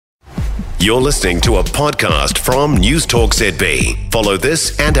You're listening to a podcast from News Talk ZB. Follow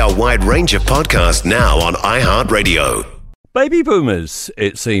this and our wide range of podcasts now on iHeartRadio. Baby boomers,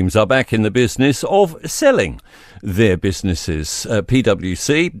 it seems, are back in the business of selling their businesses.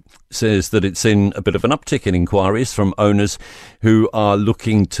 PwC says that it's seen a bit of an uptick in inquiries from owners who are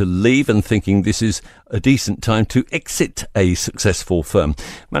looking to leave and thinking this is a decent time to exit a successful firm.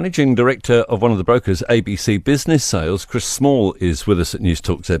 Managing Director of one of the brokers, ABC Business Sales, Chris Small, is with us at News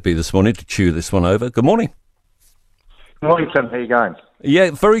Talk ZB this morning to chew this one over. Good morning. Good morning, Tim. How are you going?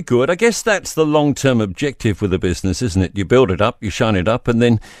 Yeah, very good. I guess that's the long-term objective with a business, isn't it? You build it up, you shine it up, and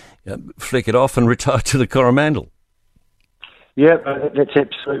then flick it off and retire to the Coromandel. Yeah, that's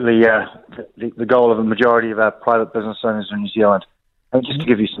absolutely the goal of the majority of our private business owners in New Zealand. And just to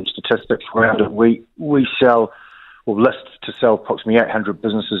give you some statistics around it, we sell or list to sell approximately 800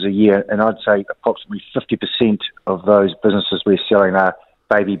 businesses a year, and I'd say approximately 50% of those businesses we're selling are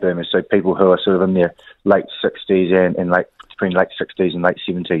baby boomers, so people who are sort of in their late 60s and between late 60s and late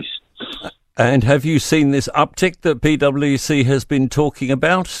 70s. And have you seen this uptick that PwC has been talking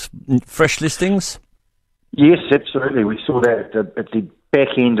about, fresh listings? Yes, absolutely. We saw that at the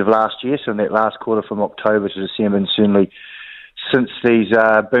back end of last year, so in that last quarter from October to December, and certainly since these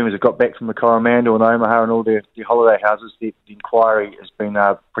boomers have got back from the Coromandel and Omaha and all their holiday houses, the inquiry has been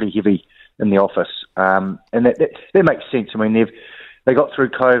pretty heavy in the office. And that makes sense. I mean, they got through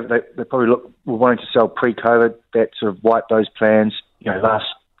COVID. They probably were wanting to sell pre-COVID. That sort of wiped those plans. Last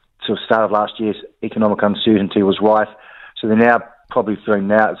sort of start of last year's economic uncertainty was rife. So they're now probably feeling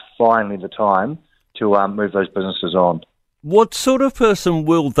now it's finally the time to move those businesses on. What sort of person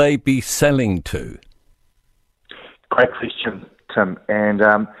will they be selling to? Great question, Tim. And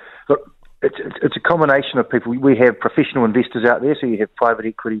look, it's a combination of people. We have professional investors out there, so you have private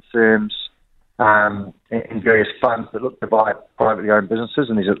equity firms and various funds that look to buy privately owned businesses,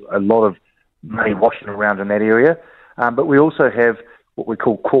 and there's a lot of money washing around in that area. But we also have what we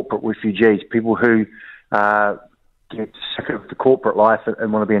call corporate refugees, people who get sick of the corporate life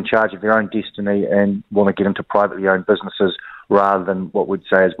and want to be in charge of their own destiny and want to get into privately owned businesses rather than what we'd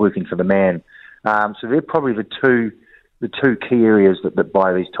say is working for the man. So they're probably the two key areas that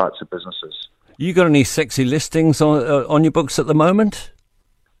buy these types of businesses. You got any sexy listings on your books at the moment?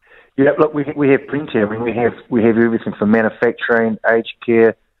 Yeah, look, we have plenty. I mean, we have everything from manufacturing, aged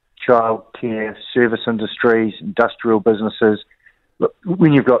care, child care, service industries, industrial businesses. Look,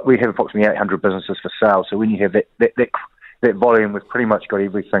 we have approximately 800 businesses for sale. So when you have that volume, we've pretty much got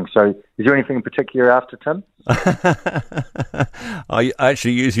everything. So is there anything in particular you're after, Tim? I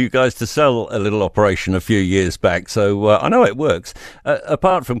actually used you guys to sell a little operation a few years back, so I know it works.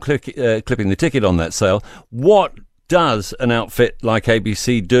 Apart from clipping the ticket on that sale, what does an outfit like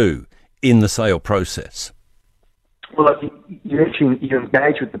ABC do in the sale process? Well, you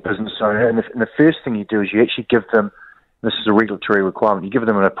engage with the business owner, and the first thing you do is you actually give them, this is a regulatory requirement, you give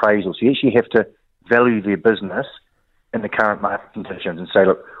them an appraisal. So you actually have to value their business in the current market conditions and say,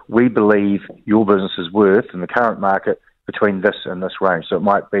 look, we believe your business is worth in the current market between this and this range. So it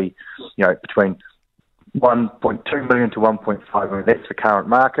might be, between 1.2 million to 1.5 million. That's the current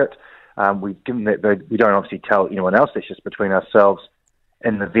market. We've given that, we don't obviously tell anyone else. That's just between ourselves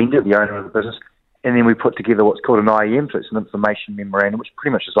and the vendor, the owner of the business. And then we put together what's called an IM, so it's an information memorandum, which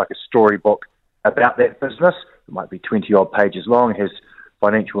pretty much is like a storybook about that business. It might be 20-odd pages long. It has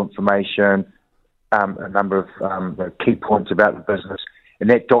financial information, a number of key points about the business. And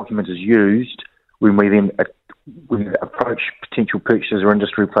that document is used when we then we approach potential purchasers or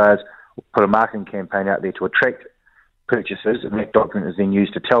industry players, put a marketing campaign out there to attract purchasers, and that document is then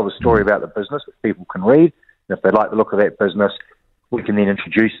used to tell the story about the business that people can read. And if they like the look of that business, we can then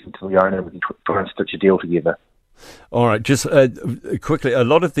introduce them to the owner. We can try and stitch a deal together. All right, just quickly, a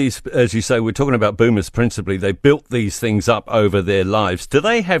lot of these, as you say, we're talking about boomers principally, they built these things up over their lives. Do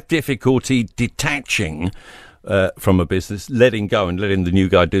they have difficulty detaching from a business, letting go and letting the new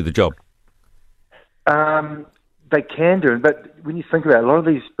guy do the job? They can do it, but when you think about it, a lot of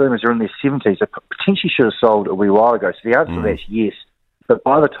these boomers are in their 70s. They potentially should have sold a wee while ago. So the answer to that is yes. But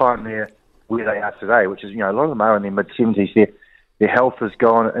by the time they're where they are today, which is, a lot of them are in their mid-70s, their health is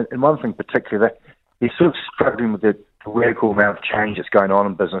gone. And one thing particularly, they're sort of struggling with the radical amount of change that's going on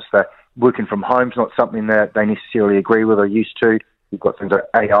in business. They're working from home is not something that they necessarily agree with or used to. You've got things like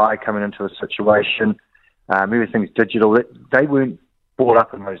AI coming into the situation. Everything's digital. They weren't brought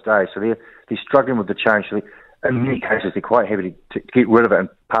up in those days, so they're struggling with the change. So in many cases, they're quite happy to get rid of it and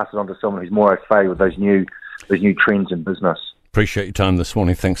pass it on to someone who's more au fait with those new trends in business. Appreciate your time this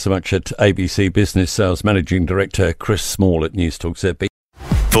morning. Thanks so much at ABC Business Sales Managing Director Chris Small at News Talk ZB.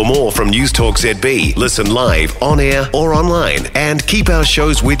 For more from News Talk ZB, listen live, on air or online, and keep our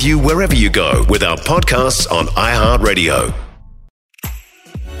shows with you wherever you go with our podcasts on iHeartRadio.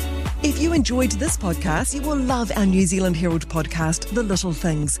 If you enjoyed this podcast, you will love our New Zealand Herald podcast, The Little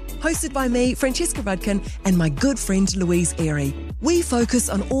Things, hosted by me, Francesca Rudkin, and my good friend Louise Airy. We focus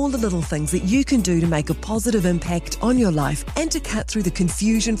on all the little things that you can do to make a positive impact on your life and to cut through the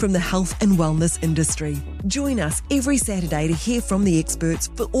confusion from the health and wellness industry. Join us every Saturday to hear from the experts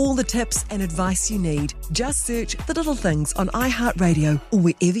for all the tips and advice you need. Just search The Little Things on iHeartRadio or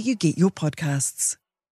wherever you get your podcasts.